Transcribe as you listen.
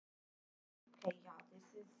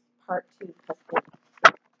part 2 because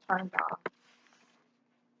it turned off.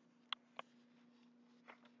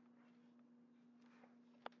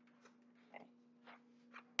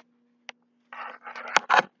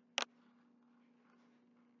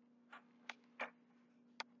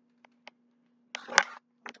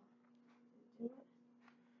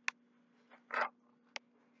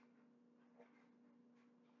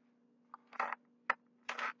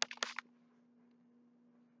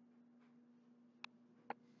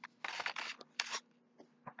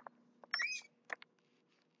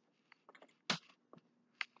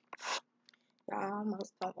 I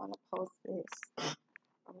almost don't want to post this.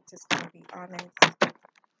 I'm just going to be honest.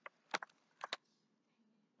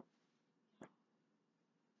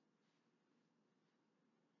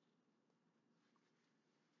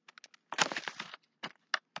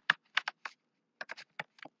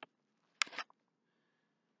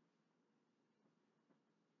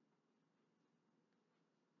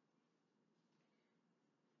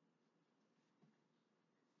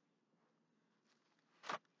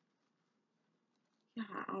 Yeah,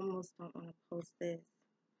 I almost don't want to post this.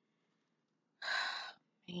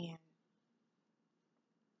 Man.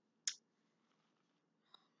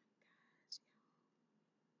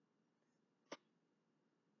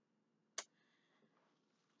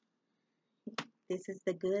 This is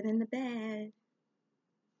the good and the bad.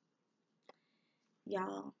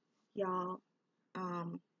 Y'all,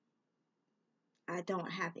 I don't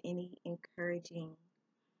have any encouraging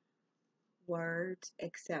words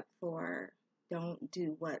except for don't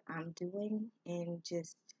do what I'm doing and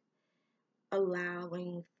just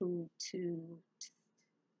allowing food to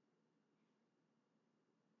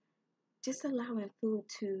just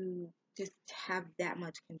have that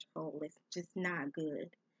much control. It's just not good.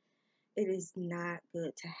 It is not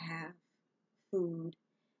good to have food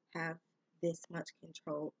have this much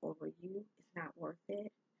control over you. It's not worth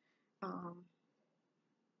it.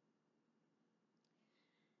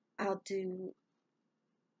 I'll do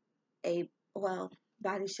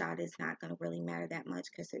Body Shot is not going to really matter that much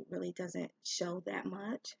because it really doesn't show that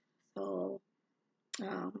much. So,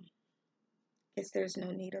 guess there's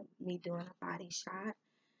no need of me doing a Body Shot.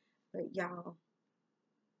 But y'all,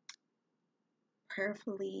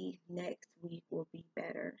 prayerfully next week will be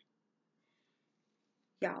better.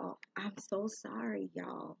 Y'all, I'm so sorry,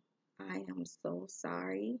 y'all. I am so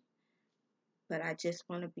sorry. But I just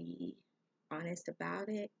want to be honest about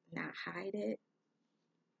it, not hide it.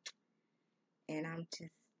 And I'm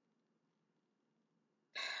just,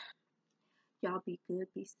 y'all be good,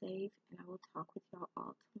 be safe, and I will talk with y'all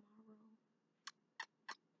all tomorrow.